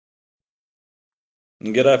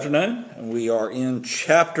Good afternoon. We are in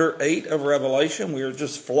chapter 8 of Revelation. We are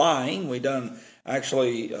just flying. We've done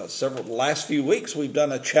actually several the last few weeks. We've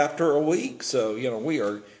done a chapter a week. So,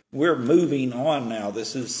 we're moving on now.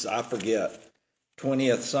 This is, I forget,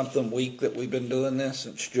 20th something week that we've been doing this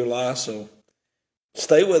since July. So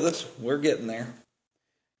stay with us. We're getting there.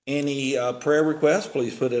 Any prayer requests,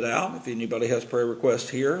 please put it out. If anybody has prayer requests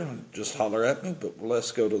here, just holler at me. But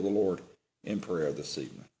let's go to the Lord in prayer this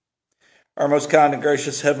evening. Our most kind and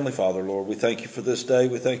gracious Heavenly Father, Lord, we thank you for this day.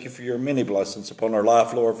 We thank you for your many blessings upon our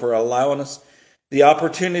life, Lord, for allowing us the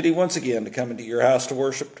opportunity once again to come into your house to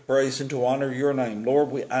worship, to praise, and to honor your name.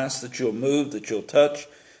 Lord, we ask that you'll move, that you'll touch,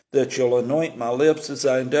 that you'll anoint my lips as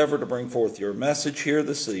I endeavor to bring forth your message here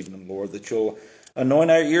this evening, Lord, that you'll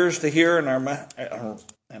anoint our ears to hear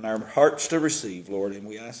and our hearts to receive, Lord. And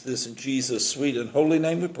we ask this in Jesus' sweet and holy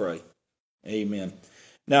name we pray. Amen.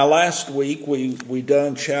 Now, last week we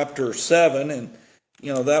done chapter 7, and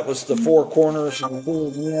that was the four corners and the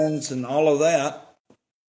four winds and all of that.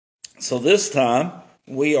 So this time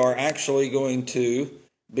we are actually going to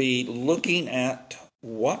be looking at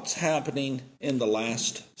what's happening in the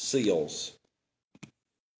last seals.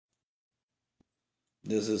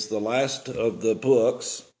 This is the last of the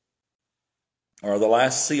books, or the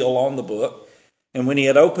last seal on the book. And when he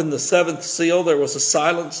had opened the seventh seal, there was a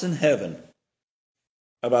silence in heaven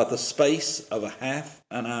about the space of a half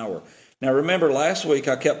an hour. Now remember, last week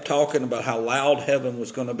I kept talking about how loud heaven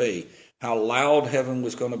was going to be, how loud heaven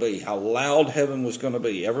was going to be, how loud heaven was going to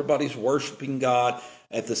be. Everybody's worshiping God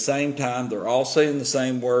at the same time. They're all saying the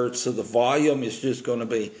same words, so the volume is just going to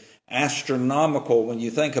be astronomical when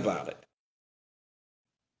you think about it.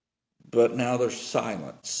 But now there's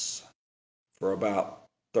silence for about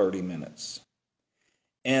 30 minutes.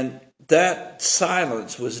 And that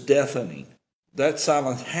silence was deafening. That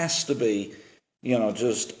silence has to be,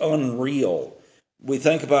 just unreal. We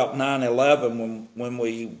think about 9/11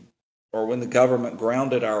 when the government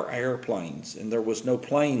grounded our airplanes and there was no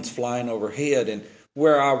planes flying overhead. And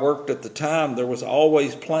where I worked at the time, there was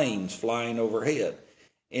always planes flying overhead.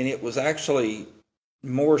 And it was actually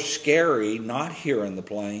more scary not hearing the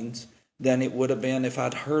planes than it would have been if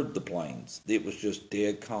I'd heard the planes. It was just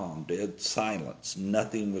dead calm, dead silence.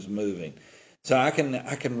 Nothing was moving. So I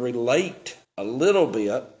can relate a little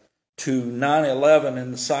bit to 9/11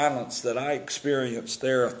 and the silence that I experienced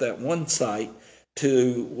there at that one site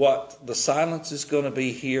to what the silence is going to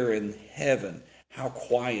be here in heaven, how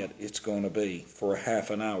quiet it's going to be for a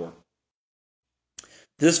half an hour.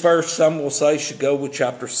 This verse, some will say, should go with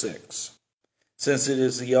chapter 6, since it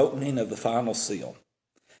is the opening of the final seal.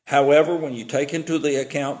 However, when you take into the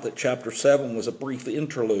account that chapter 7 was a brief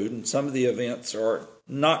interlude and some of the events are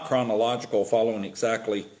not chronological, following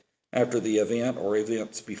exactly after the event or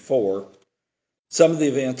events before, some of the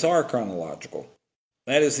events are chronological.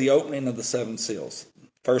 That is the opening of the seven seals.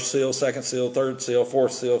 First seal, second seal, third seal,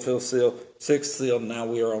 fourth seal, fifth seal, sixth seal. Now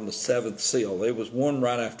we are on the seventh seal. There was one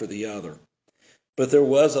right after the other. But there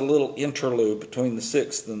was a little interlude between the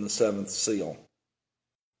sixth and the seventh seal.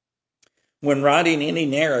 When writing any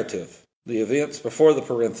narrative, the events before the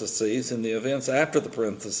parentheses and the events after the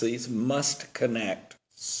parentheses must connect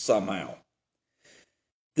somehow.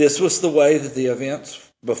 This was the way that the events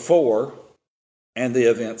before and the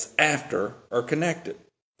events after are connected.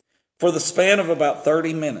 For the span of about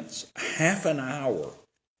 30 minutes, half an hour,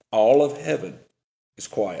 all of heaven is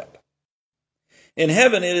quiet. In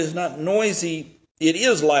heaven, it is not noisy. It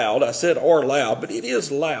is loud. I said or loud, but it is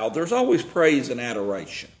loud. There's always praise and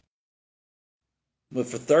adoration. But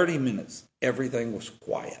for 30 minutes, everything was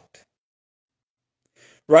quiet.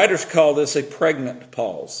 Writers call this a pregnant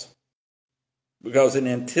pause, because in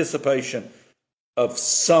anticipation of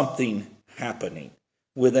something happening,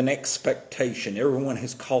 with an expectation. Everyone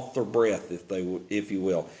has caught their breath, if you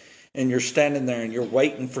will. And you're standing there and you're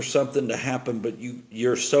waiting for something to happen, but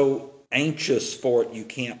you're so anxious for it you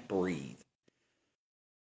can't breathe.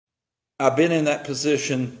 I've been in that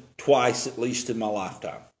position twice, at least in my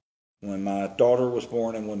lifetime. When my daughter was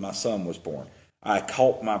born and when my son was born. I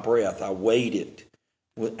caught my breath. I waited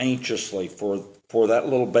anxiously for that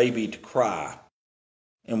little baby to cry.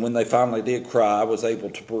 And when they finally did cry, I was able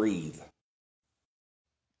to breathe.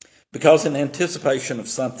 Because in anticipation of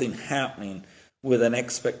something happening, with an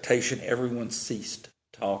expectation, everyone ceased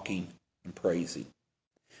talking and praising.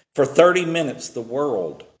 For 30 minutes, the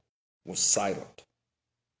world was silent.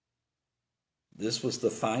 This was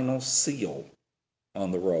the final seal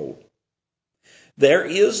on the roll. There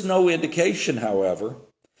is no indication, however,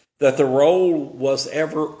 that the roll was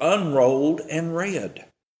ever unrolled and read.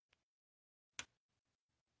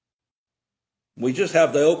 We just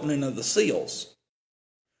have the opening of the seals.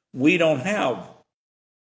 We don't have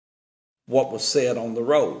what was said on the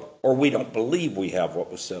roll, or we don't believe we have what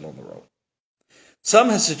was said on the roll. Some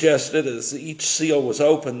have suggested as each seal was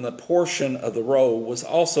opened, the portion of the roll was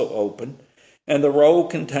also opened, and the roll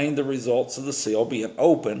contained the results of the seal being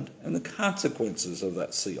opened and the consequences of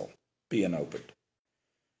that seal being opened.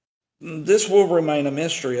 This will remain a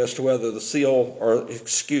mystery as to whether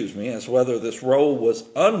as whether this roll was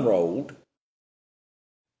unrolled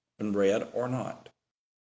and read or not.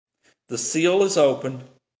 The seal is opened,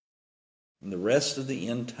 and the rest of the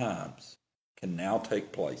end times can now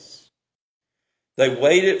take place. They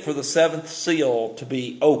waited for the seventh seal to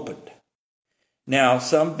be opened. Now,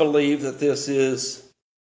 some believe that this is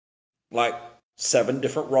like 7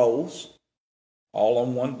 different rolls, all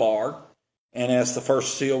on one bar. And as the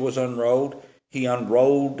first seal was unrolled, he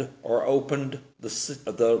unrolled or opened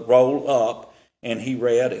the roll up, and he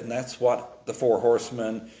read, and that's what the 4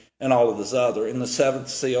 horsemen and all of this other. In the 7th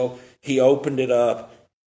seal, he opened it up.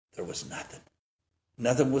 There was nothing.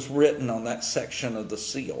 Nothing was written on that section of the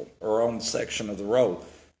seal or on the section of the roll.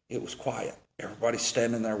 It was quiet. Everybody's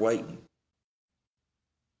standing there waiting.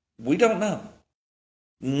 We don't know.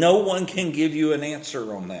 No one can give you an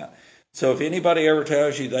answer on that. So if anybody ever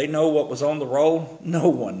tells you they know what was on the roll, no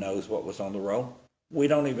one knows what was on the roll. We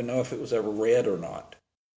don't even know if it was ever read or not.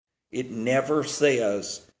 It never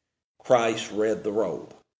says Christ read the roll.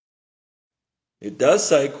 It does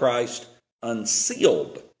say Christ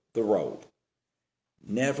unsealed the roll.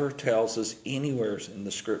 Never tells us anywhere in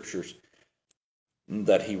the scriptures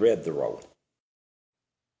that he read the roll.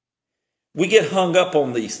 We get hung up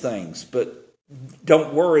on these things, but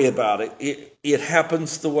don't worry about it. It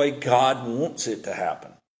happens the way God wants it to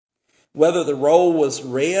happen. Whether the roll was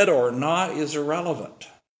read or not is irrelevant.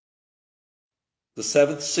 The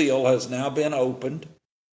 7th seal has now been opened.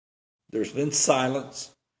 There's been silence.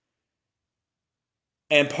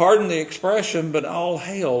 And pardon the expression, but all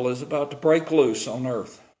hell is about to break loose on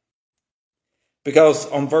earth. Because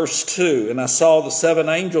on verse 2, and I saw the 7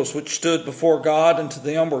 angels which stood before God, and to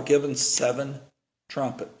them were given 7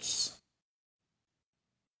 trumpets.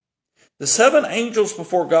 The 7 angels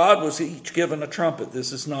before God was each given a trumpet.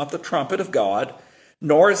 This is not the trumpet of God,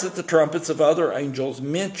 nor is it the trumpets of other angels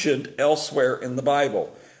mentioned elsewhere in the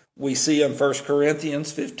Bible. We see in 1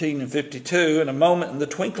 Corinthians 15 and 52, in a moment, in the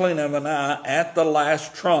twinkling of an eye, at the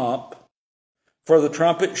last trump, for the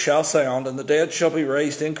trumpet shall sound, and the dead shall be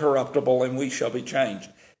raised incorruptible, and we shall be changed.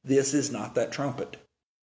 This is not that trumpet.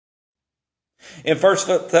 In 1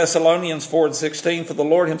 Thessalonians 4 and 16, for the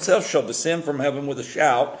Lord himself shall descend from heaven with a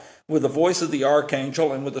shout, with the voice of the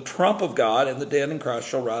archangel, and with the trump of God, and the dead in Christ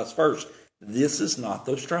shall rise first. This is not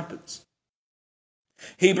those trumpets.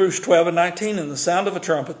 Hebrews 12 and 19, and the sound of a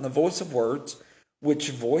trumpet and the voice of words, which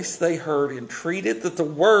voice they heard, entreated that the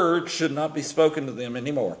word should not be spoken to them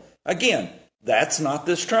anymore. Again, that's not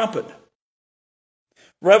this trumpet.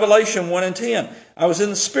 Revelation 1 and 10, I was in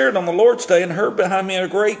the Spirit on the Lord's day and heard behind me a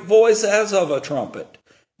great voice as of a trumpet.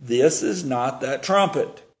 This is not that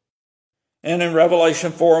trumpet. And in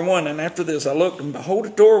Revelation 4 and 1, and after this I looked, and behold, a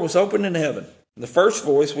door was opened in heaven. And the first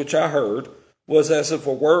voice which I heard was as if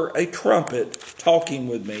it were a trumpet talking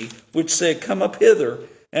with me, which said, come up hither,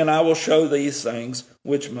 and I will show these things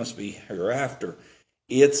which must be hereafter.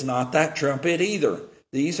 It's not that trumpet either.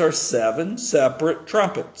 These are 7 separate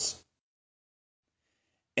trumpets.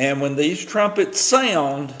 And when these trumpets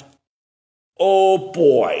sound, oh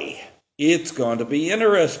boy, it's going to be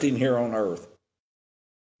interesting here on earth.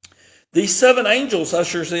 These 7 angels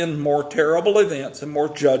ushers in more terrible events and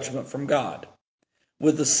more judgment from God.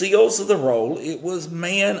 With the seals of the roll, it was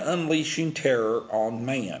man unleashing terror on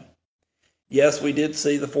man. Yes, we did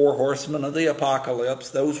see the 4 horsemen of the apocalypse.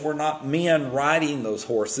 Those were not men riding those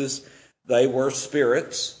horses. They were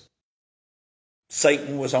spirits.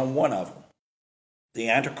 Satan was on one of them. The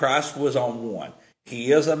Antichrist was on one.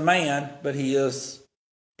 He is a man, but he is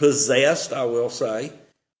possessed, I will say,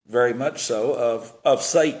 very much so, of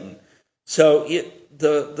Satan. So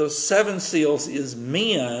the 7 seals is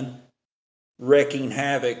men wreaking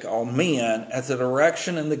havoc on men at the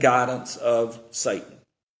direction and the guidance of Satan.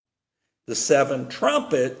 The 7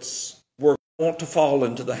 trumpets were want to fall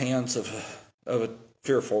into the hands of a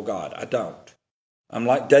fearful God. I don't. I'm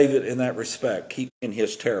like David in that respect, keeping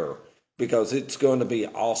his terror, because it's going to be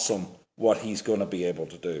awesome what he's going to be able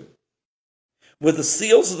to do. With the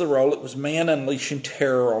seals of the roll, it was man unleashing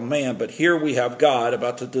terror on man, but here we have God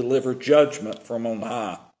about to deliver judgment from on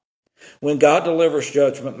high. When God delivers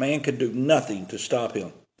judgment, man can do nothing to stop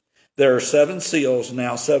him. There are 7 seals,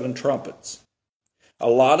 now 7 trumpets. A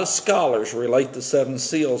lot of scholars relate the 7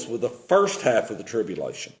 seals with the first half of the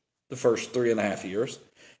tribulation, the first 3.5 years,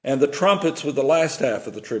 and the trumpets with the last half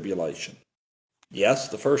of the tribulation. Yes,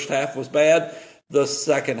 the first half was bad. The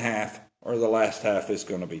second half, or the last half, is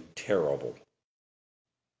going to be terrible.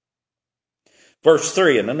 Verse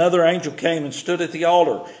 3, and another angel came and stood at the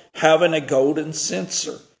altar, having a golden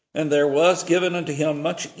censer. And there was given unto him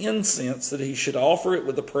much incense, that he should offer it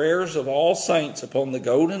with the prayers of all saints upon the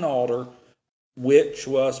golden altar, which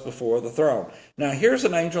was before the throne. Now here's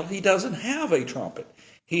an angel, he doesn't have a trumpet.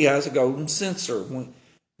 He has a golden censer.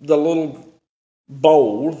 The little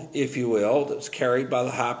bowl, if you will, that was carried by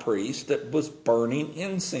the high priest that was burning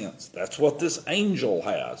incense. That's what this angel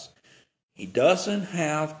has. He doesn't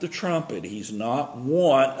have the trumpet. He's not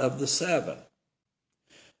one of the seven.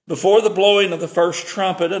 Before the blowing of the first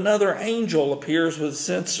trumpet, another angel appears with a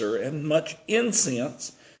censer and much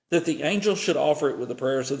incense, that the angel should offer it with the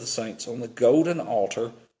prayers of the saints on the golden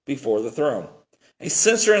altar before the throne. A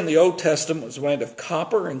censer in the Old Testament was made of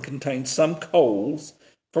copper and contained some coals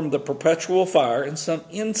from the perpetual fire and some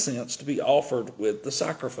incense to be offered with the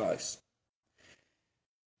sacrifice.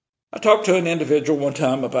 I talked to an individual one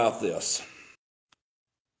time about this.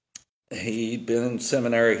 He'd been in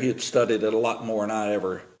seminary. He had studied it a lot more than I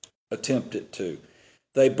ever attempted to.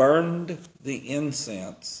 They burned the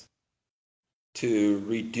incense to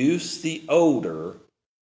reduce the odor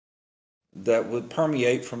that would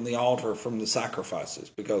permeate from the altar from the sacrifices,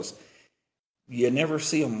 because you never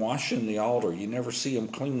see them washing the altar. You never see them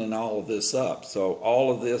cleaning all of this up. So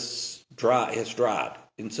all of this has dried.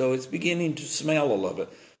 And so it's beginning to smell a little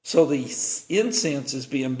bit. So the incense is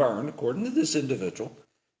being burned, according to this individual.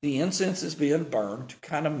 The incense is being burned to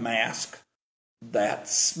kind of mask that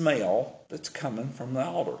smell that's coming from the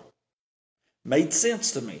altar. Made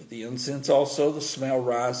sense to me. The incense also, the smell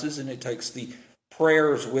rises, and it takes the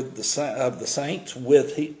prayers with of the saints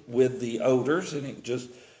with the odors, and it just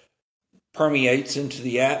permeates into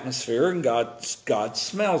the atmosphere, and God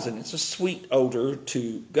smells it. It's a sweet odor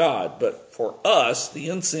to God. But for us, the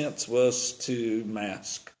incense was to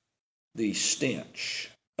mask the stench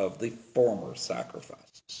of the former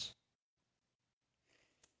sacrifices.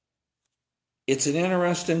 It's an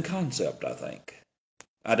interesting concept, I think.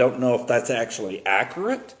 I don't know if that's actually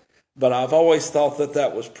accurate, but I've always thought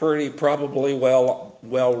that was probably well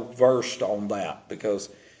versed on that, because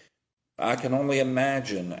I can only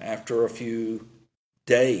imagine after a few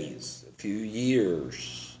days, a few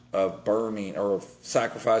years of burning or of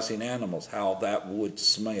sacrificing animals, how that would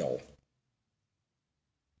smell.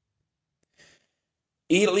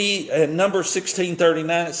 Number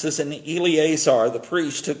 1639, it says, and Eleazar the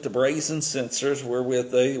priest took the brazen censers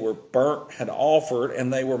wherewith they were burnt and offered,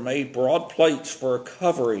 and they were made broad plates for a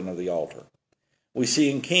covering of the altar. We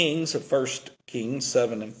see in Kings, of 1 Kings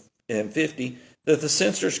 7 and 50, that the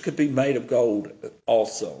censers could be made of gold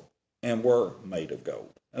also, and were made of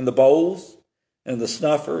gold. And the bowls, and the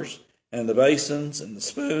snuffers, and the basins, and the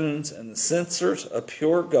spoons, and the censers of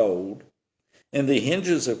pure gold, and the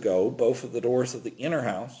hinges of gold, both for the doors of the inner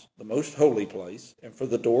house, the most holy place, and for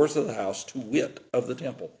the doors of the house, to wit, of the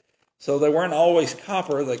temple. So they weren't always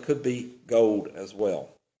copper, they could be gold as well.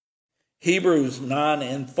 Hebrews 9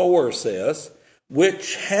 and 4 says,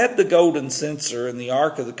 which had the golden censer and the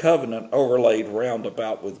ark of the covenant overlaid round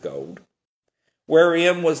about with gold,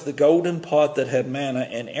 wherein was the golden pot that had manna,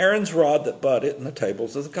 and Aaron's rod that budded, and the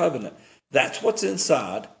tables of the covenant. That's what's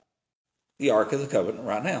inside the ark of the covenant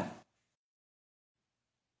right now.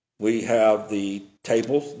 We have the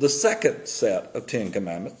tables, the second set of 10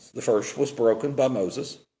 commandments. The first was broken by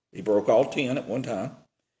Moses. He broke all 10 at one time.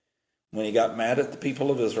 When he got mad at the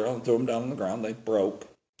people of Israel and threw them down on the ground, they broke.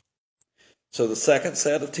 So the second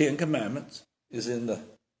set of 10 commandments is in the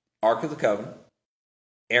Ark of the Covenant.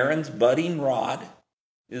 Aaron's budding rod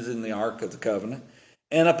is in the Ark of the Covenant.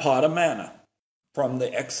 And a pot of manna from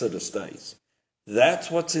the Exodus days.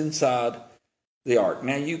 That's what's inside the ark.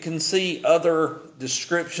 Now you can see other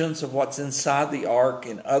descriptions of what's inside the ark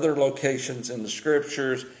in other locations in the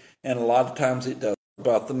scriptures, and a lot of times it does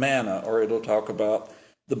about the manna, or it'll talk about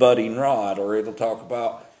the budding rod, or it'll talk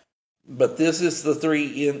about, but this is the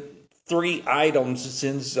three items that's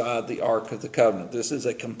inside the Ark of the Covenant. This is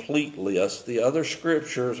a complete list. The other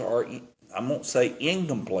scriptures are, I won't say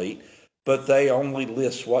incomplete, but they only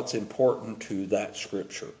list what's important to that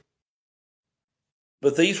scripture.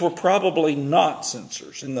 But these were probably not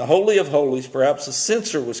censers. In the Holy of Holies, perhaps a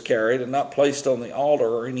censer was carried and not placed on the altar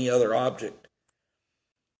or any other object.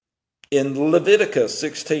 In Leviticus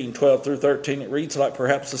 16, 12 through 13, it reads like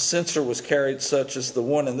perhaps a censer was carried, such as the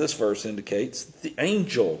one in this verse indicates. The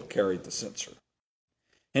angel carried the censer.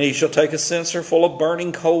 And he shall take a censer full of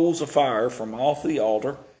burning coals of fire from off the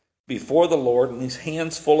altar before the Lord, and his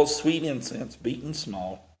hands full of sweet incense, beaten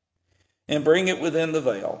small. and bring it within the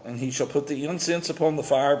veil. And he shall put the incense upon the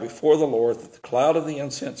fire before the Lord, that the cloud of the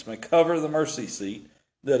incense may cover the mercy seat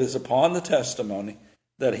that is upon the testimony,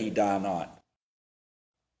 that he die not.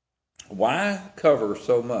 Why cover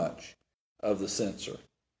so much of the censer?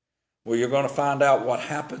 Well, you're going to find out what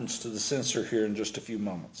happens to the censer here in just a few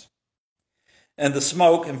moments. And the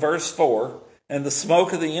smoke, in verse 4, and the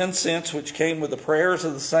smoke of the incense which came with the prayers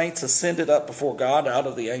of the saints ascended up before God out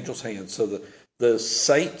of the angel's hand. So the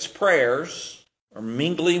saints' prayers are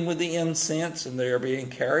mingling with the incense, and they are being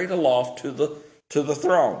carried aloft to the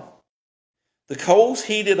throne. The coals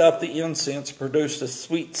heated up the incense, produced a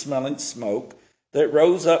sweet-smelling smoke that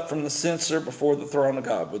rose up from the censer before the throne of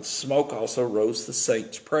God. With smoke also rose the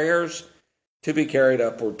saints' prayers to be carried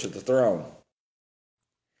upward to the throne.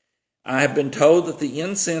 I have been told that the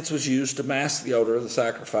incense was used to mask the odor of the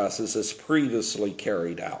sacrifices as previously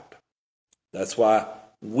carried out. That's why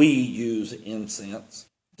we use incense,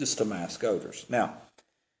 just to mask odors. Now,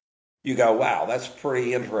 you go, wow, that's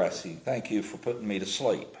pretty interesting. Thank you for putting me to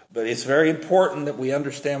sleep. But it's very important that we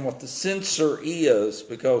understand what the censer is,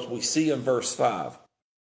 because we see in verse 5.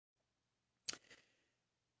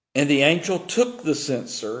 And the angel took the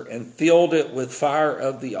censer and filled it with fire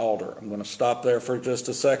of the altar. I'm going to stop there for just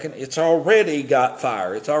a second. It's already got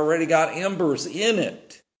fire. It's already got embers in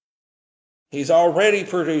it. He's already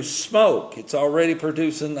produced smoke. It's already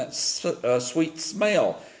producing that sweet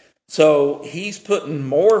smell. So he's putting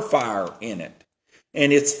more fire in it.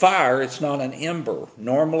 And it's fire, it's not an ember.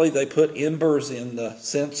 Normally they put embers in the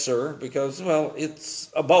censer because, well,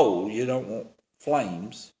 it's a bowl. You don't want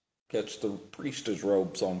flames. Catch the priest's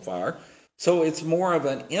robes on fire. So it's more of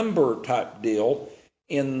an ember type deal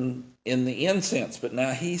in the incense. But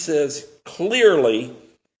now he says clearly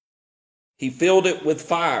he filled it with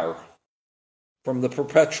fire from the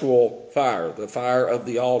perpetual fire, the fire of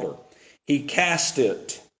the altar. He cast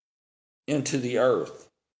it into the earth.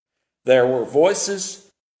 There were voices,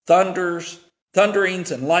 thunderings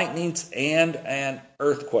and lightnings, and an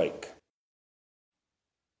earthquake.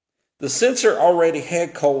 The censer already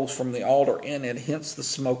had coals from the altar in it, hence the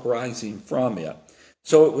smoke rising from it.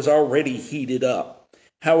 So it was already heated up.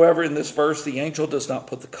 However, in this verse, the angel does not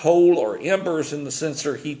put the coal or embers in the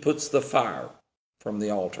censer. He puts the fire from the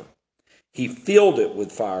altar. He filled it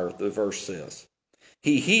with fire, the verse says.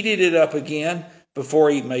 He heated it up again before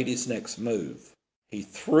he made his next move. He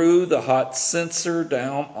threw the hot censer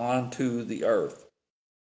down onto the earth.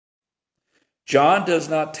 John does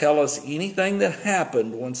not tell us anything that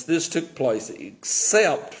happened once this took place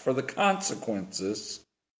except for the consequences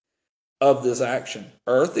of this action.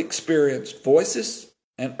 Earth experienced voices,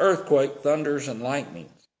 an earthquake, thunders, and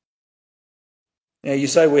lightnings. Now you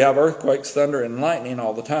say we have earthquakes, thunder, and lightning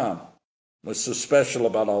all the time. What's so special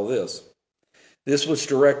about all this? This was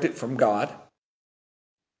directed from God.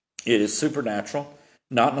 It is supernatural,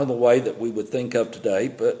 not in the way that we would think of today,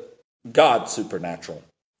 but God's supernatural.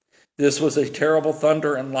 This was a terrible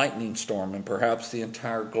thunder and lightning storm, and perhaps the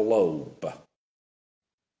entire globe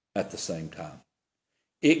at the same time.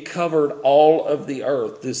 It covered all of the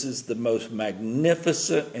earth. This is the most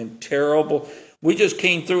magnificent and terrible. We just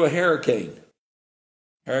came through a hurricane,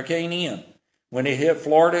 Hurricane Ian. When it hit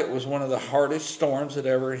Florida, it was one of the hardest storms that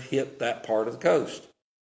ever hit that part of the coast.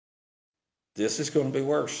 This is going to be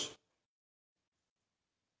worse.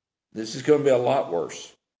 This is going to be a lot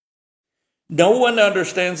worse. No one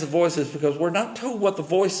understands the voices because we're not told what the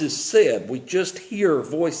voices said. We just hear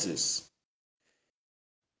voices.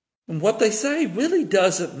 And what they say really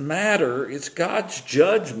doesn't matter. It's God's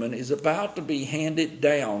judgment is about to be handed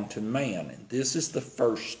down to man. And this is the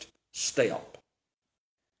first step.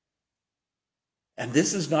 And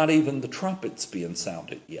this is not even the trumpets being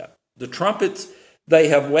sounded yet. The trumpets, they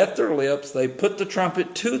have wet their lips. They put the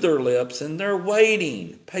trumpet to their lips, and they're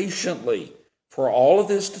waiting patiently for all of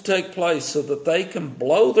this to take place so that they can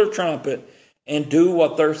blow their trumpet and do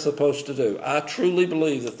what they're supposed to do. I truly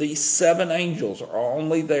believe that these 7 angels are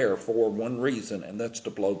only there for one reason, and that's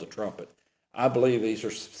to blow the trumpet. I believe these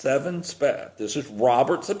are 7 this is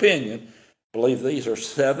Robert's opinion. I believe these are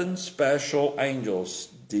 7 special angels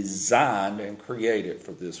designed and created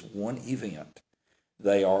for this one event.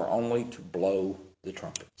 They are only to blow the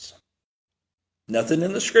trumpets. Nothing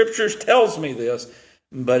in the scriptures tells me this,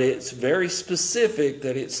 but it's very specific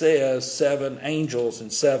that it says 7 angels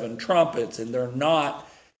and 7 trumpets, and they're not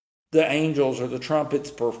the angels or the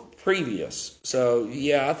trumpets previous. So,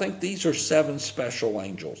 yeah, I think these are 7 special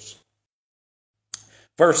angels.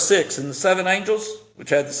 Verse 6, and the 7 angels, which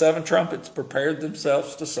had the 7 trumpets, prepared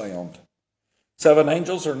themselves to sound. 7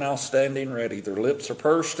 angels are now standing ready. Their lips are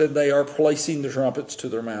pursed, and they are placing the trumpets to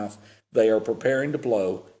their mouth. They are preparing to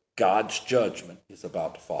blow. God's judgment is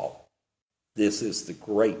about to fall. This is the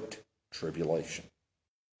great tribulation.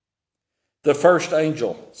 The first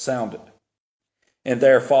angel sounded, and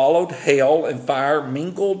there followed hail and fire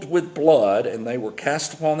mingled with blood, and they were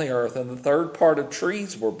cast upon the earth, and the third part of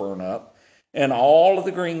trees were burned up, and all of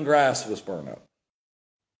the green grass was burned up.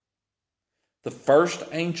 The first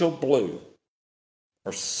angel blew,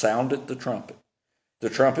 or sounded the trumpet. The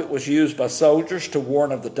trumpet was used by soldiers to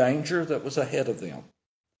warn of the danger that was ahead of them.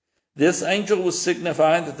 This angel was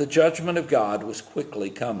signifying that the judgment of God was quickly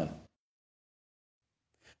coming.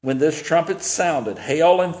 When this trumpet sounded,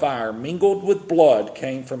 hail and fire mingled with blood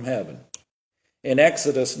came from heaven. In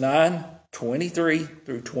Exodus 9:23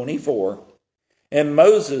 through 24, and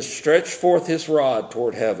Moses stretched forth his rod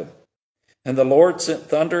toward heaven. And the Lord sent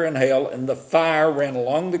thunder and hail, and the fire ran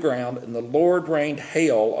along the ground, and the Lord rained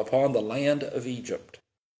hail upon the land of Egypt.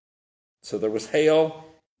 So there was hail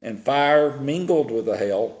and fire mingled with the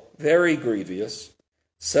hail, very grievous,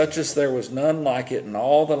 such as there was none like it in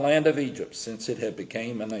all the land of Egypt since it had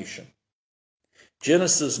become a nation.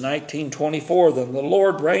 Genesis 19:24, then the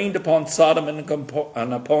Lord rained upon Sodom and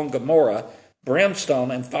upon Gomorrah brimstone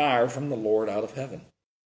and fire from the Lord out of heaven.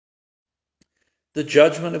 The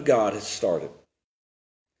judgment of God has started.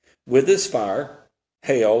 With this fire,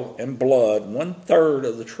 hail, and blood, 1/3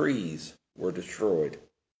 of the trees were destroyed,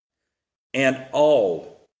 and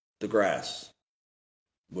all the grass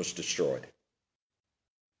was destroyed.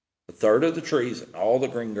 1/3 of the trees and all the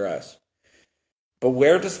green grass. But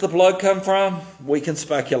where does the blood come from? We can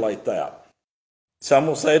speculate that. Some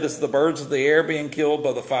will say it is the birds of the air being killed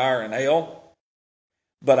by the fire and hail.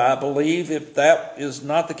 But I believe if that is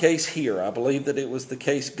not the case here, I believe that it was the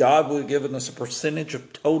case God would have given us a percentage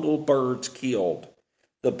of total birds killed.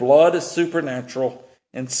 The blood is supernatural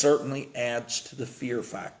and certainly adds to the fear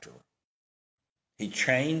factor. He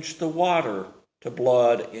changed the water to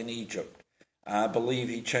blood in Egypt. I believe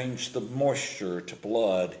he changed the moisture to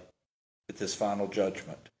blood with his final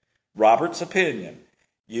judgment. Robert's opinion,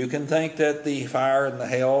 you can think that the fire and the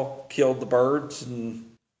hail killed the birds and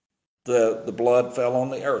the blood fell on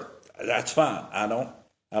the earth. That's fine. I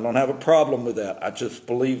don't have a problem with that. I just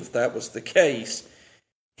believe if that was the case,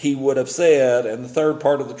 he would have said, and the third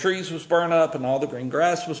part of the trees was burned up, and all the green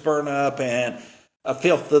grass was burned up, and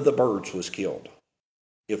 1/5 of the birds was killed.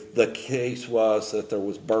 If the case was that there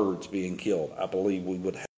was birds being killed, I believe we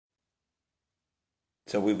would have.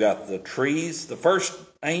 So we've got the trees. The first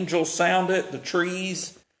angel sounded, the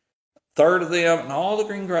trees, 1/3 of them, and all the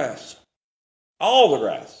green grass. All the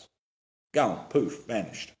grass. Gone, poof,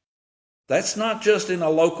 vanished. That's not just in a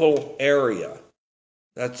local area.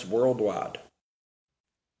 That's worldwide.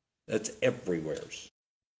 That's everywhere.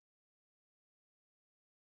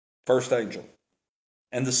 First angel.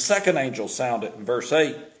 And the second angel sounded in verse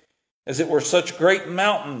 8. As it were, such great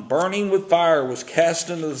mountain burning with fire was cast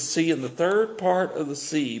into the sea, and the third part of the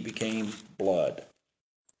sea became blood.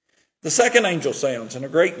 The second angel sounds, and a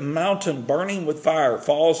great mountain burning with fire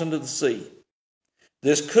falls into the sea.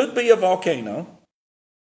 This could be a volcano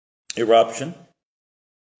eruption.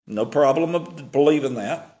 No problem of believing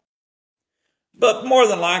that. But more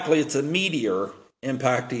than likely it's a meteor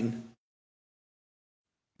impacting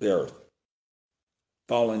the earth,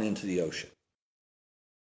 falling into the ocean.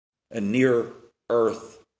 A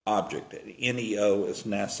near-earth object, NEO as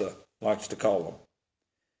NASA likes to call them.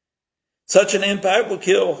 Such an impact will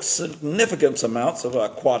kill significant amounts of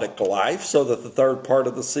aquatic life so that the third part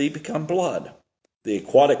of the sea become blood. The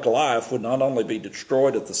aquatic life would not only be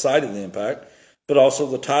destroyed at the site of the impact, but also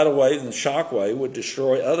the tidal wave and the shock wave would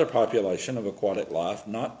destroy other population of aquatic life,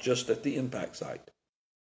 not just at the impact site.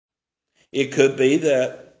 It could be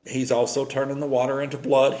that he's also turning the water into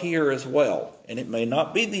blood here as well, and it may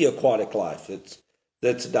not be the aquatic life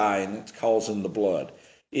that's dying, that's causing the blood.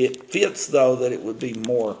 It fits, though, that it would be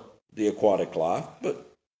more the aquatic life,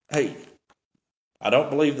 but hey, I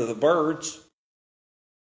don't believe that the birds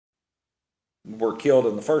were killed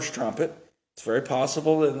in the first trumpet. It's very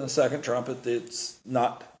possible that in the second trumpet it's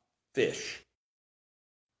not fish.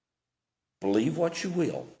 Believe what you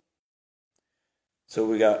will. So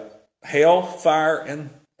we got hail, fire,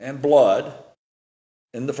 and blood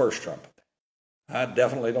in the first trumpet. I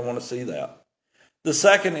definitely don't want to see that. The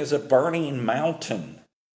second is a burning mountain,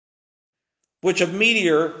 which a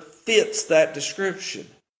meteor fits that description.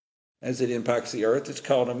 As it impacts the earth, it's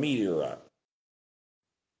called a meteorite.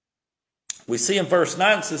 We see in verse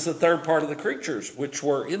 9, it says the third part of the creatures which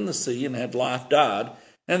were in the sea and had life died,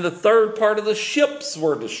 and the third part of the ships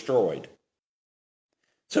were destroyed.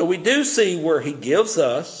 So we do see where he gives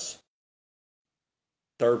us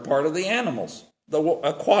third part of the animals, the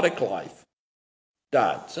aquatic life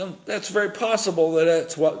died. So that's very possible that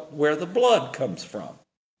that's where the blood comes from.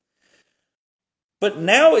 But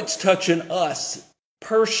now it's touching us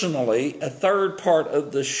personally. A third part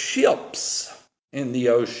of the ships in the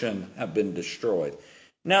ocean have been destroyed.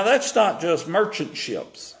 Now, that's not just merchant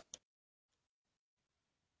ships.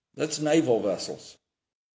 That's naval vessels.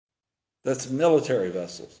 That's military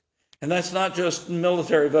vessels. And that's not just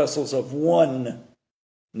military vessels of one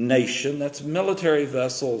nation. That's military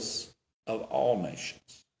vessels of all nations.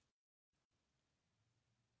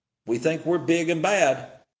 We think we're big and bad,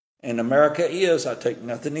 and America is. I take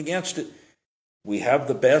nothing against it. We have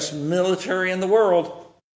the best military in the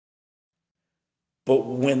world. But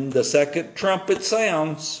when the second trumpet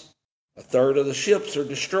sounds, a third of the ships are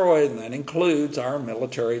destroyed, and that includes our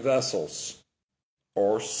military vessels,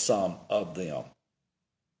 or some of them.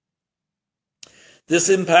 This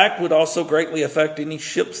impact would also greatly affect any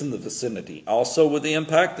ships in the vicinity. Also with the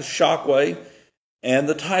impact, the shock wave and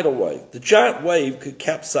the tidal wave. The giant wave could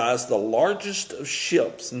capsize the largest of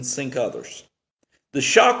ships and sink others. The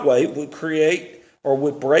shock wave would create or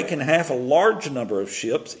would break in half a large number of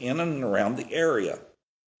ships in and around the area.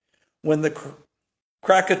 When the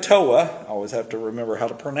Krakatoa, I always have to remember how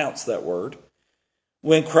to pronounce that word,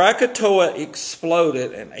 when Krakatoa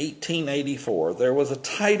exploded in 1884, there was a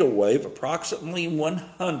tidal wave approximately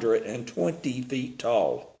 120 feet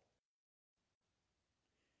tall.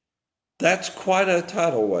 That's quite a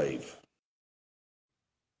tidal wave.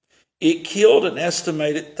 It killed an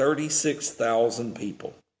estimated 36,000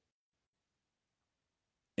 people.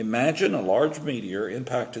 Imagine a large meteor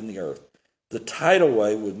impacting the Earth. The tidal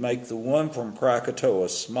wave would make the one from Krakatoa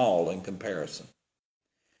small in comparison.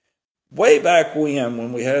 Way back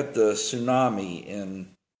when we had the tsunami in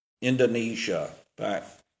Indonesia, back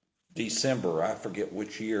December, I forget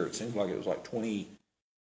which year, it seems like it was like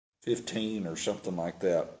 2015 or something like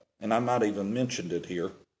that, and I might even mentioned it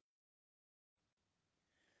here.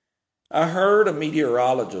 I heard a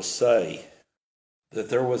meteorologist say that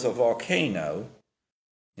there was a volcano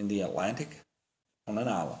in the Atlantic on an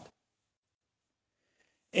island.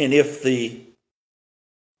 And if the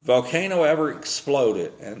volcano ever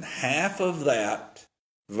exploded and half of that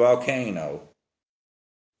volcano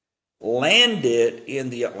landed in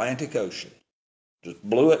the Atlantic Ocean, just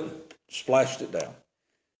blew it, splashed it down,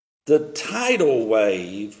 the tidal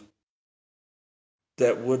wave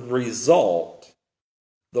that would result,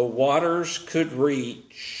 the waters could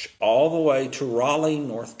reach all the way to Raleigh,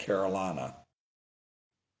 North Carolina.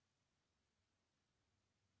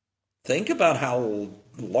 Think about how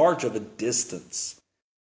large of a distance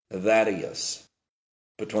that is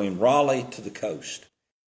between Raleigh to the coast.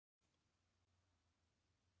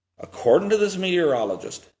 According to this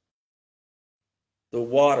meteorologist, the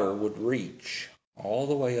water would reach all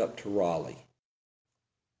the way up to Raleigh.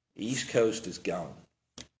 East Coast is gone.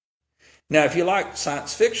 Now, if you like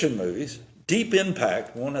science fiction movies, Deep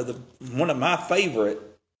Impact, one of my favorite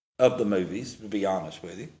of the movies, to be honest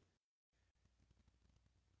with you,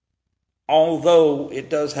 although it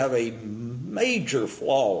does have a major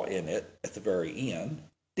flaw in it at the very end,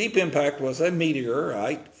 Deep Impact was a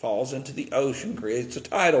meteorite falls into the ocean, creates a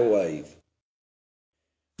tidal wave.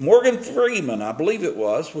 Morgan Freeman, I believe it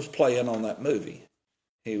was playing on that movie.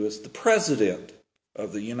 He was the president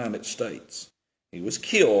of the United States. He was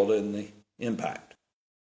killed in the impact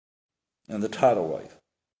and the tidal wave.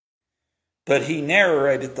 But he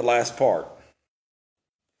narrated the last part.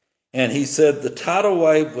 And he said the tidal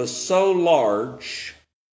wave was so large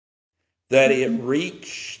that it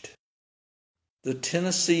reached the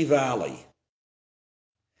Tennessee Valley.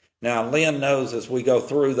 Now, Lynn knows as we go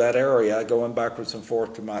through that area, going backwards and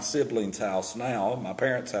forth to my siblings' house now, my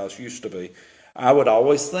parents' house used to be, I would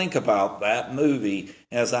always think about that movie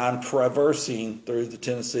as I'm traversing through the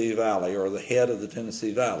Tennessee Valley or the head of the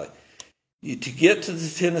Tennessee Valley. To get to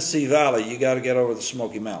the Tennessee Valley, you got to get over the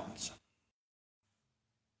Smoky Mountains.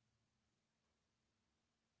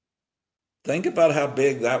 Think about how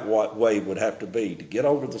big that wave would have to be to get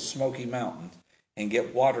over the Smoky Mountains and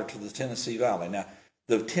get water to the Tennessee Valley. Now,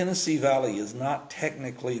 the Tennessee Valley is not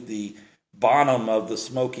technically the bottom of the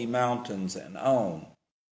Smoky Mountains and on.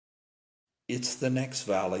 It's the next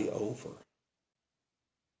valley over.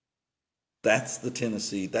 That's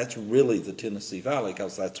really the Tennessee Valley,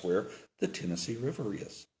 because that's where the Tennessee River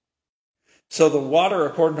is. So the water,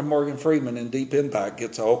 according to Morgan Freeman in Deep Impact,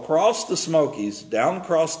 gets all across the Smokies, down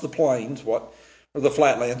across the plains, or the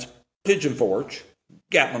flatlands, Pigeon Forge,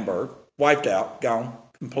 Gatlinburg, wiped out, gone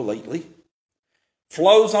completely.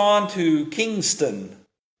 Flows on to Kingston,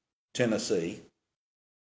 Tennessee.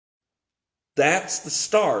 That's the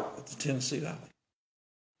start of the Tennessee Valley.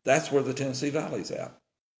 That's where the Tennessee Valley's at.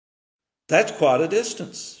 That's quite a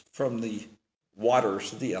distance from the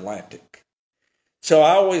waters of the Atlantic. So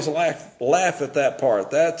I always laugh at that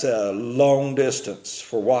part. That's a long distance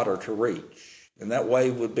for water to reach. And that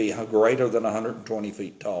wave would be greater than 120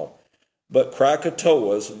 feet tall. But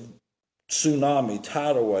Krakatoa's tsunami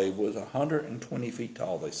tidal wave was 120 feet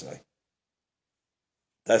tall, they say.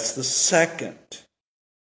 That's the second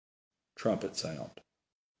trumpet sound.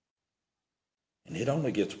 And it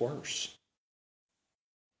only gets worse.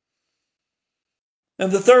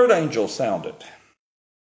 And the third angel sounded.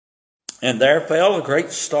 And there fell a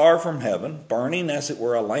great star from heaven, burning as it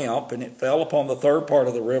were a lamp, and it fell upon the third part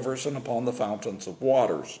of the rivers and upon the fountains of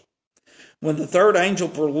waters. When the third angel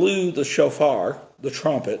blew the shofar, the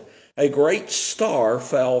trumpet, a great star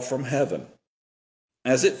fell from heaven.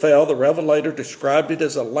 As it fell, the Revelator described it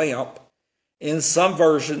as a lamp. In some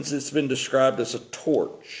versions, it's been described as a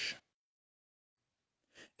torch.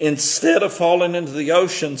 Instead of falling into the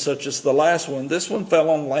ocean, such as the last one, this one fell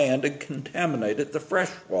on land and contaminated the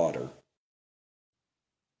fresh water.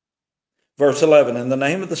 Verse 11, and the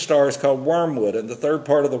name of the star is called Wormwood, and the third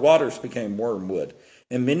part of the waters became wormwood.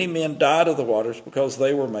 And many men died of the waters because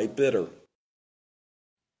they were made bitter.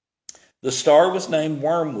 The star was named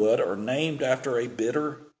Wormwood, or named after a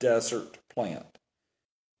bitter desert plant.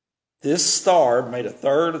 This star made a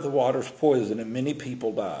third of the waters poison, and many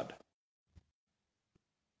people died.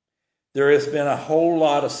 There has been a whole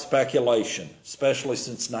lot of speculation, especially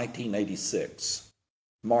since 1986,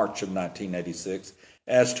 March of 1986,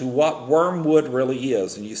 as to what wormwood really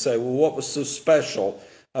is. And you say, well, what was so special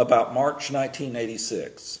about March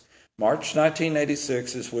 1986? March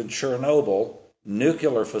 1986 is when Chernobyl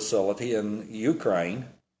nuclear facility in Ukraine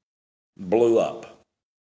blew up.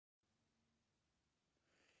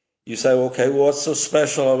 You say, okay, well, what's so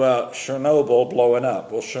special about Chernobyl blowing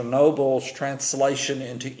up? Well, Chernobyl's translation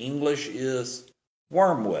into English is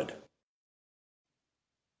wormwood.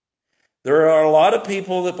 There are a lot of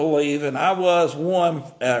people that believe, and I was one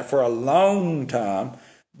for a long time,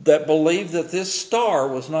 that believed that this star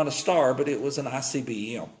was not a star, but it was an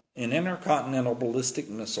ICBM, an intercontinental ballistic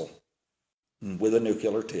missile with a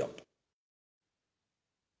nuclear tip.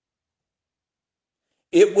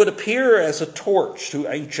 It would appear as a torch to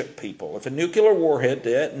ancient people. If a nuclear warhead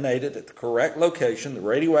detonated at the correct location, the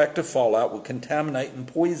radioactive fallout would contaminate and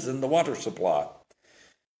poison the water supply.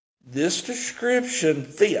 This description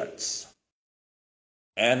fits.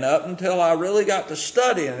 And up until I really got to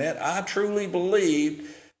studying it, I truly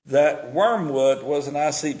believed that wormwood was an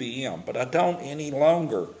ICBM, but I don't any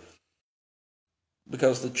longer.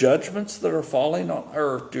 Because the judgments that are falling on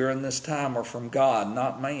earth during this time are from God,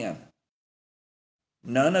 not man.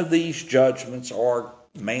 None of these judgments are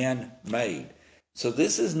man-made. So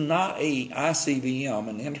this is not a ICBM,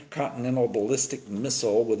 an intercontinental ballistic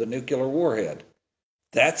missile with a nuclear warhead.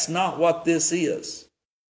 That's not what this is.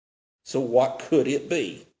 So what could it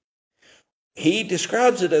be? He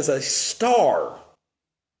describes it as a star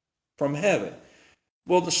from heaven.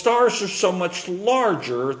 Well, the stars are so much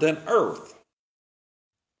larger than Earth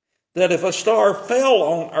that if a star fell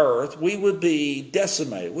on Earth, we would be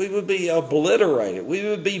decimated. We would be obliterated. We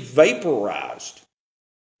would be vaporized.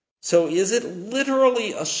 So is it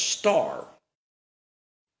literally a star?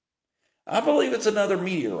 I believe it's another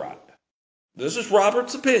meteorite. This is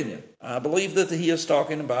Robert's opinion. I believe that he is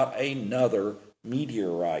talking about another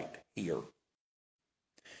meteorite here.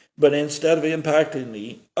 But instead of impacting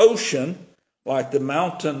the ocean, like the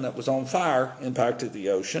mountain that was on fire impacted the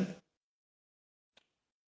ocean,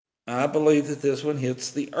 I believe that this one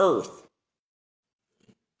hits the earth.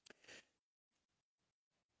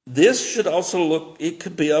 This should also look, it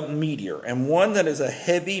could be a meteor, and one that is a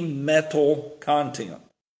heavy metal content.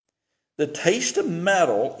 The taste of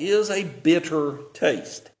metal is a bitter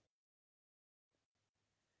taste.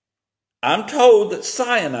 I'm told that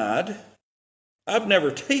cyanide, I've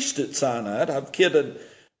never tasted cyanide. I've kidded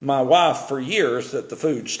my wife for years that the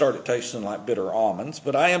food started tasting like bitter almonds,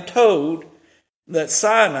 but I am told that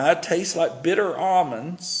cyanide tastes like bitter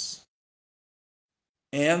almonds,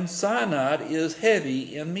 and cyanide is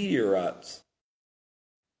heavy in meteorites.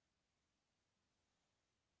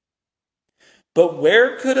 But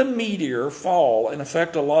where could a meteor fall and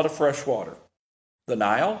affect a lot of fresh water? The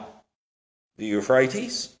Nile? The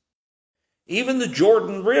Euphrates? Even the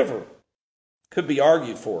Jordan River could be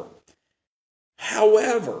argued for.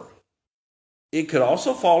 However, it could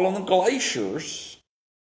also fall on the glaciers.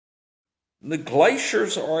 The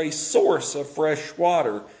glaciers are a source of fresh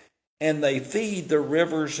water, and they feed the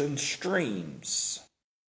rivers and streams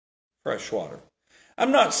fresh water.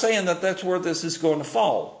 I'm not saying that that's where this is going to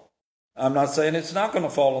fall. I'm not saying it's not going to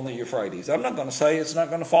fall on the Euphrates. I'm not going to say it's not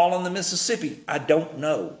going to fall on the Mississippi. I don't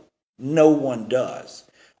know. No one does.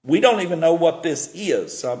 We don't even know what this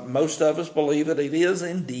is. Most of us believe that it is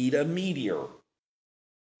indeed a meteor.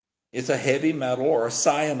 It's a heavy metal or a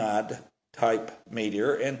cyanide type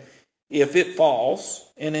meteor, and if it falls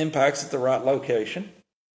and impacts at the right location,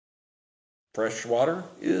 fresh water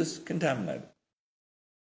is contaminated,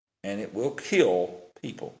 and it will kill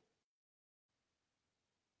people.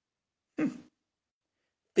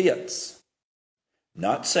 Fits.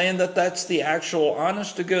 Not saying that that's the actual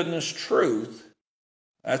honest to goodness truth.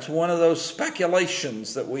 That's one of those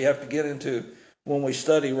speculations that we have to get into when we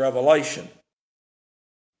study Revelation.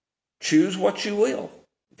 Choose what you will.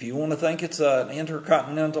 If you want to think it's an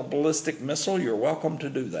intercontinental ballistic missile, you're welcome to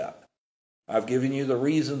do that. I've given you the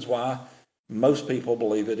reasons why most people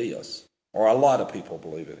believe it is, or a lot of people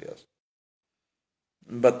believe it is.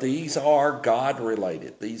 But these are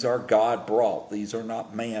God-related. These are God-brought. These are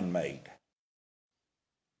not man-made.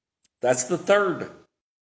 That's the third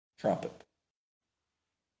trumpet.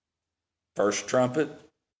 First trumpet,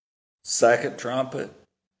 second trumpet,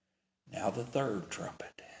 now the third trumpet.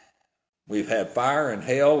 We've had fire and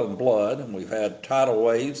hail and blood, and we've had tidal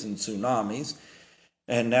waves and tsunamis,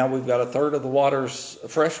 and now we've got a third of the water's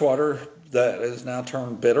fresh water that is now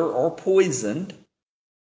turned bitter or poisoned.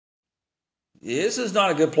 This is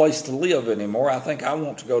not a good place to live anymore. I think I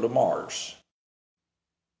want to go to Mars.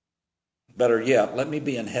 Better yet, let me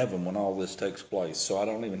be in heaven when all this takes place, so I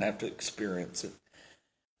don't even have to experience it.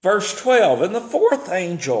 Verse 12, and the fourth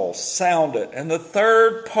angel sounded, and the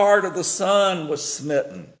third part of the sun was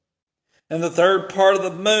smitten, and the third part of the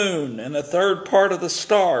moon, and the third part of the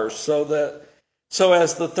stars, so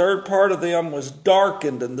as the third part of them was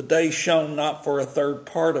darkened, and the day shone not for a third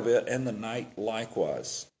part of it, and the night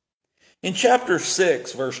likewise. In chapter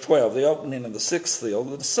 6, verse 12, the opening of the sixth seal,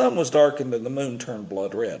 the sun was darkened and the moon turned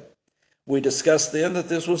blood red. We discussed then that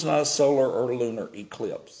this was not a solar or lunar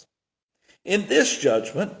eclipse. In this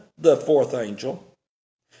judgment, the fourth angel,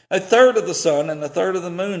 a third of the sun and a third of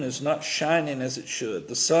the moon is not shining as it should.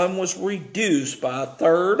 The sun was reduced by a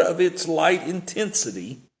third of its light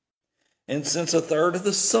intensity, and since a third of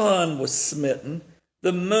the sun was smitten,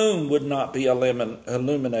 the moon would not be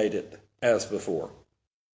illuminated as before.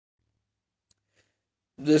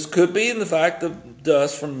 This could be in the fact of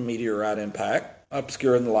dust from a meteorite impact,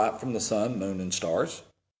 obscuring the light from the sun, moon, and stars.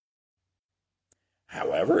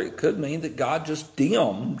 However, it could mean that God just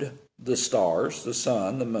dimmed the stars, the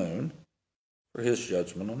sun, the moon, for his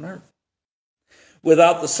judgment on earth.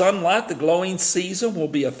 Without the sunlight, the glowing season will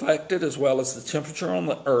be affected, as well as the temperature on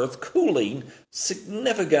the earth cooling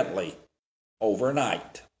significantly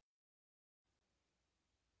overnight.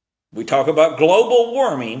 We talk about global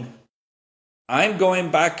warming. I'm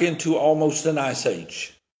going back into almost an ice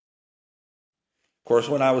age. Of course,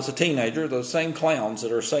 when I was a teenager, those same clowns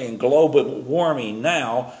that are saying global warming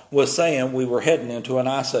now was saying we were heading into an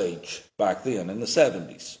ice age back then in the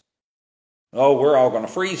 70s. Oh, we're all going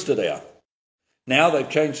to freeze to death. Now they've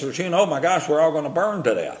changed their tune. Oh my gosh, we're all going to burn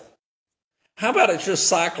to death. How about it's just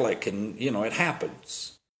cyclic and, it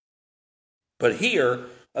happens. But here,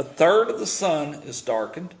 a third of the sun is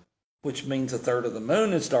darkened, which means a third of the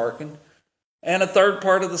moon is darkened, and a third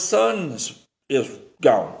part of the sun is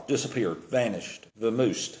gone, disappeared, vanished,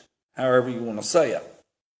 vamoosed, however you want to say it.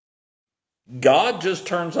 God just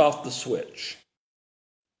turns off the switch,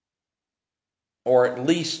 or at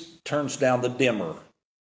least turns down the dimmer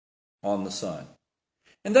on the sun.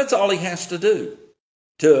 And that's all he has to do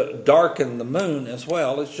to darken the moon as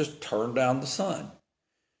well, is just turn down the sun.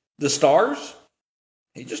 The stars,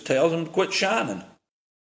 he just tells them to quit shining,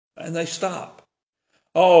 and they stop.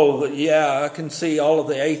 Oh, yeah, I can see all of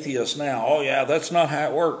the atheists now. Oh, yeah, that's not how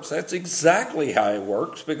it works. That's exactly how it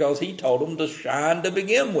works, because he told them to shine to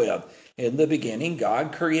begin with. In the beginning,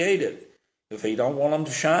 God created. If he don't want them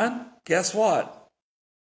to shine, guess what?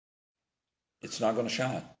 It's not going to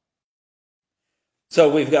shine. So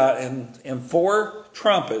we've got in four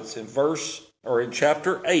trumpets, in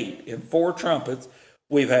chapter 8, in four trumpets,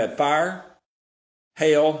 we've had fire,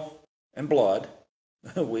 hail, and blood.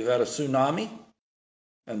 We've had a tsunami,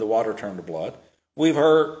 and the water turned to blood. We've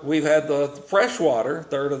had the fresh water,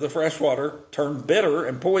 third of the fresh water, turned bitter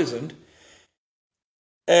and poisoned.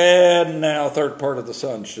 And now a third part of the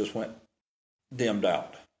sun just went dimmed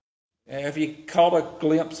out. Have you caught a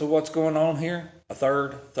glimpse of what's going on here? A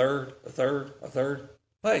third.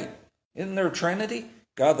 Wait, isn't there a Trinity?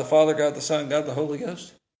 God the Father, God the Son, God the Holy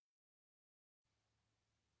Ghost?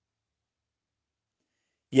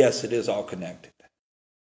 Yes, it is all connected.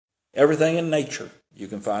 Everything in nature, you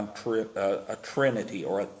can find a trinity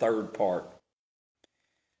or a third part.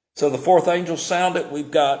 So the fourth angel sounded.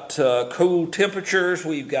 We've got cool temperatures.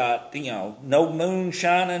 We've got, no moon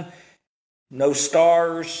shining. no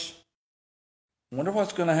stars. I wonder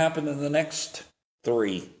what's going to happen in the next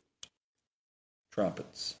 3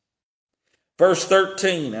 trumpets. Verse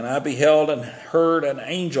 13, and I beheld and heard an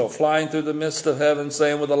angel flying through the midst of heaven,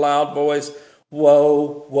 saying with a loud voice,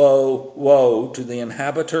 Woe, woe, woe to the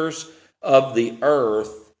inhabitants of the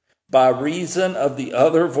earth, by reason of the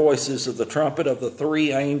other voices of the trumpet of the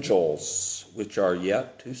 3 angels, which are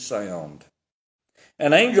yet to sound.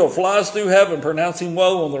 An angel flies through heaven, pronouncing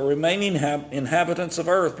woe on the remaining inhabitants of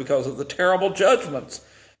earth because of the terrible judgments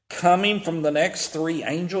coming from the next 3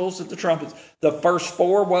 angels at the trumpets. The first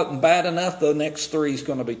 4 wasn't bad enough. The next 3 is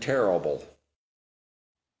going to be terrible.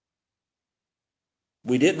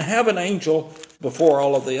 We didn't have an angel before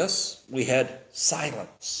all of this. We had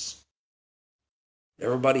silence.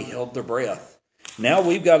 Everybody held their breath. Now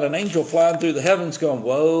we've got an angel flying through the heavens going,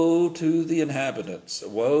 woe to the inhabitants,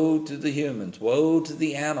 woe to the humans, woe to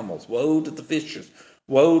the animals, woe to the fishes,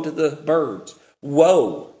 woe to the birds,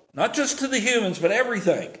 woe, not just to the humans, but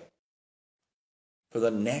everything. For the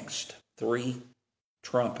next 3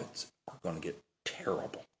 trumpets are going to get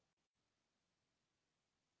terrible.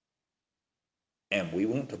 And we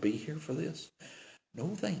want to be here for this?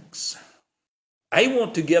 No thanks. I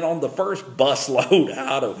want to get on the first busload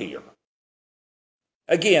out of here.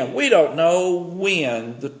 Again, we don't know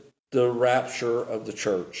when the rapture of the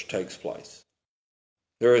church takes place.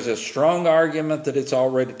 There is a strong argument that it's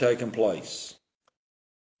already taken place.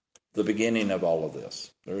 The beginning of all of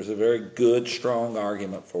this. There is a very good, strong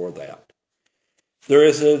argument for that. There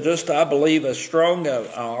is I believe, a strong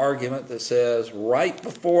argument that says right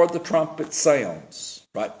before the trumpet sounds,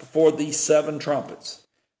 right before these 7 trumpets,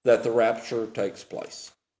 that the rapture takes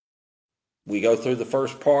place. We go through the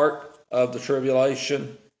first part of the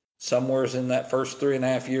tribulation. Somewhere in that first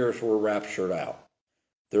 3.5 years, we're raptured out.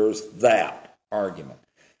 There's that argument.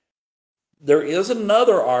 There is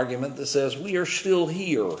another argument that says we are still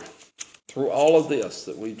here through all of this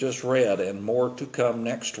that we just read, and more to come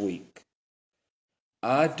next week.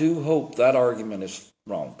 I do hope that argument is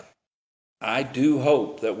wrong. I do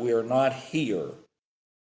hope that we are not here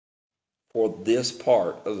for this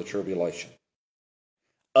part of the tribulation.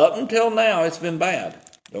 Up until now, it's been bad.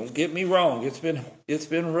 Don't get me wrong. It's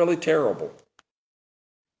been really terrible.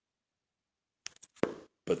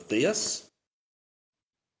 But this,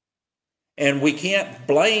 and we can't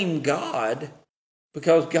blame God,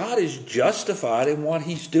 because God is justified in what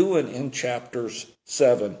he's doing in chapters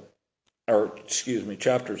 8,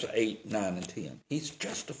 9, and 10. He's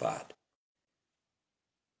justified.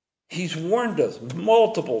 He's warned us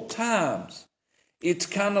multiple times. It's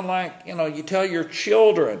kind of like, you tell your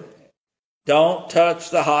children, don't touch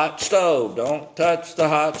the hot stove. Don't touch the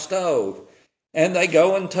hot stove. And they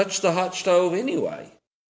go and touch the hot stove anyway.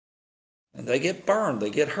 And they get burned.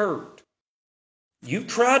 They get hurt. You've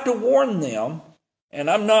tried to warn them, and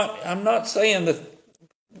I'm not saying that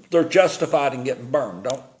they're justified in getting burned.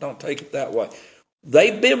 Don't take it that way.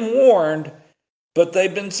 They've been warned, but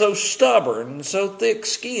they've been so stubborn and so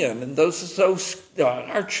thick-skinned, and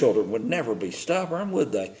our children would never be stubborn,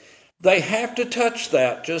 would they? They have to touch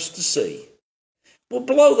that just to see. We'll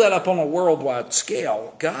blow that up on a worldwide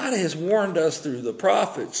scale. God has warned us through the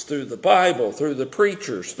prophets, through the Bible, through the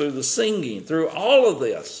preachers, through the singing, through all of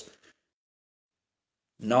this,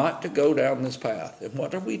 not to go down this path. And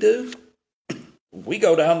what do? We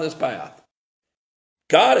go down this path.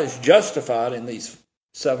 God is justified in these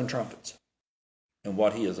 7 trumpets and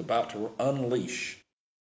what he is about to unleash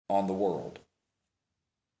on the world.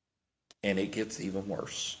 And it gets even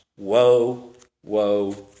worse. Woe,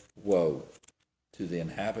 woe, woe to the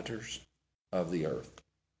inhabitants of the earth,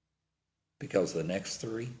 because the next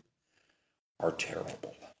 3 are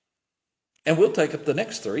terrible. And we'll take up the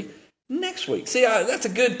next 3 next week. See, that's a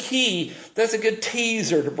good key. That's a good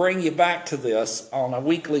teaser to bring you back to this on a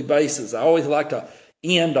weekly basis. I always like to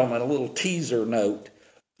end on a little teaser note.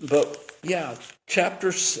 But yeah,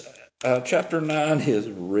 chapter 9 is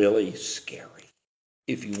really scary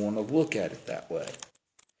if you want to look at it that way.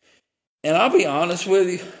 And I'll be honest with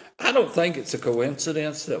you, I don't think it's a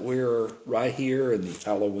coincidence that we're right here in the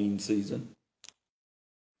Halloween season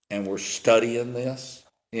and we're studying this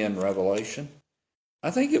in Revelation.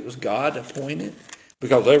 I think it was God appointed,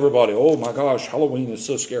 because everybody, oh my gosh, Halloween is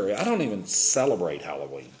so scary. I don't even celebrate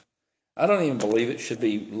Halloween. I don't even believe it should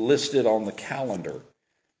be listed on the calendar.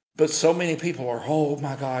 But so many people are, oh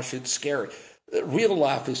my gosh, it's scary. Real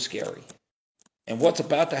life is scary. And what's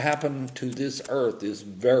about to happen to this earth is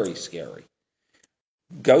very scary.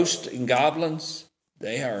 Ghosts and goblins,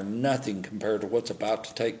 they are nothing compared to what's about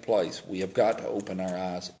to take place. We have got to open our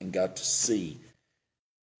eyes and got to see.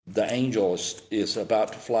 The angel is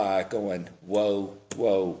about to fly going, woe,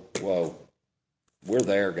 woe, woe. We're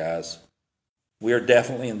there, guys. We are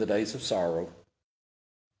definitely in the days of sorrow.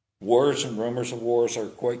 Wars and rumors of wars,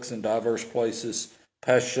 earthquakes in diverse places,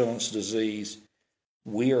 pestilence, disease.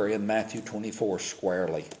 We are in Matthew 24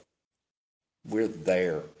 squarely. We're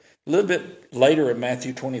there. A little bit later in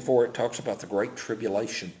Matthew 24, it talks about the Great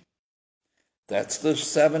Tribulation. That's the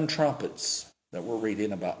 7 trumpets that we're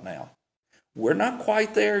reading about now. We're not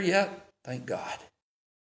quite there yet, thank God.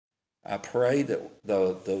 I pray that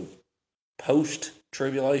the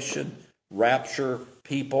post-tribulation rapture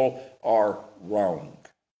people are wrong.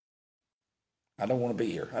 I don't want to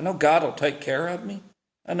be here. I know God will take care of me.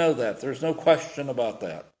 I know that. There's no question about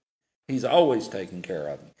that. He's always taking care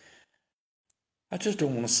of me. I just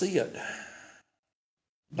don't want to see it.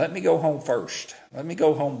 Let me go home first. Let me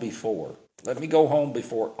go home before. Let me go home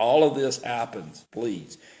before all of this happens,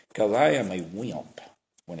 please. Because I am a wimp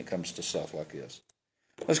when it comes to stuff like this.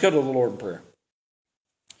 Let's go to the Lord in prayer.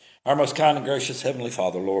 Our most kind and gracious Heavenly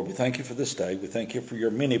Father, Lord, we thank you for this day. We thank you for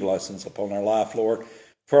your many blessings upon our life, Lord,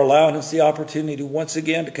 for allowing us the opportunity once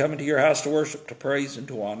again to come into your house to worship, to praise, and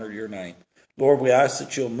to honor your name. Lord, we ask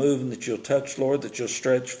that you'll move and that you'll touch, Lord, that you'll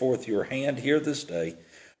stretch forth your hand here this day.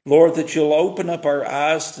 Lord, that you'll open up our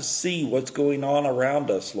eyes to see what's going on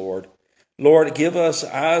around us, Lord. Lord, give us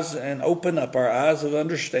eyes and open up our eyes of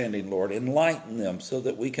understanding, Lord. Enlighten them so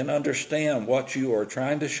that we can understand what you are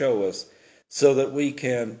trying to show us, so that we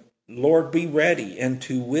can, Lord, be ready and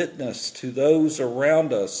to witness to those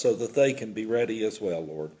around us so that they can be ready as well,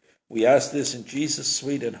 Lord. We ask this in Jesus'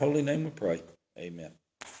 sweet and holy name we pray. Amen.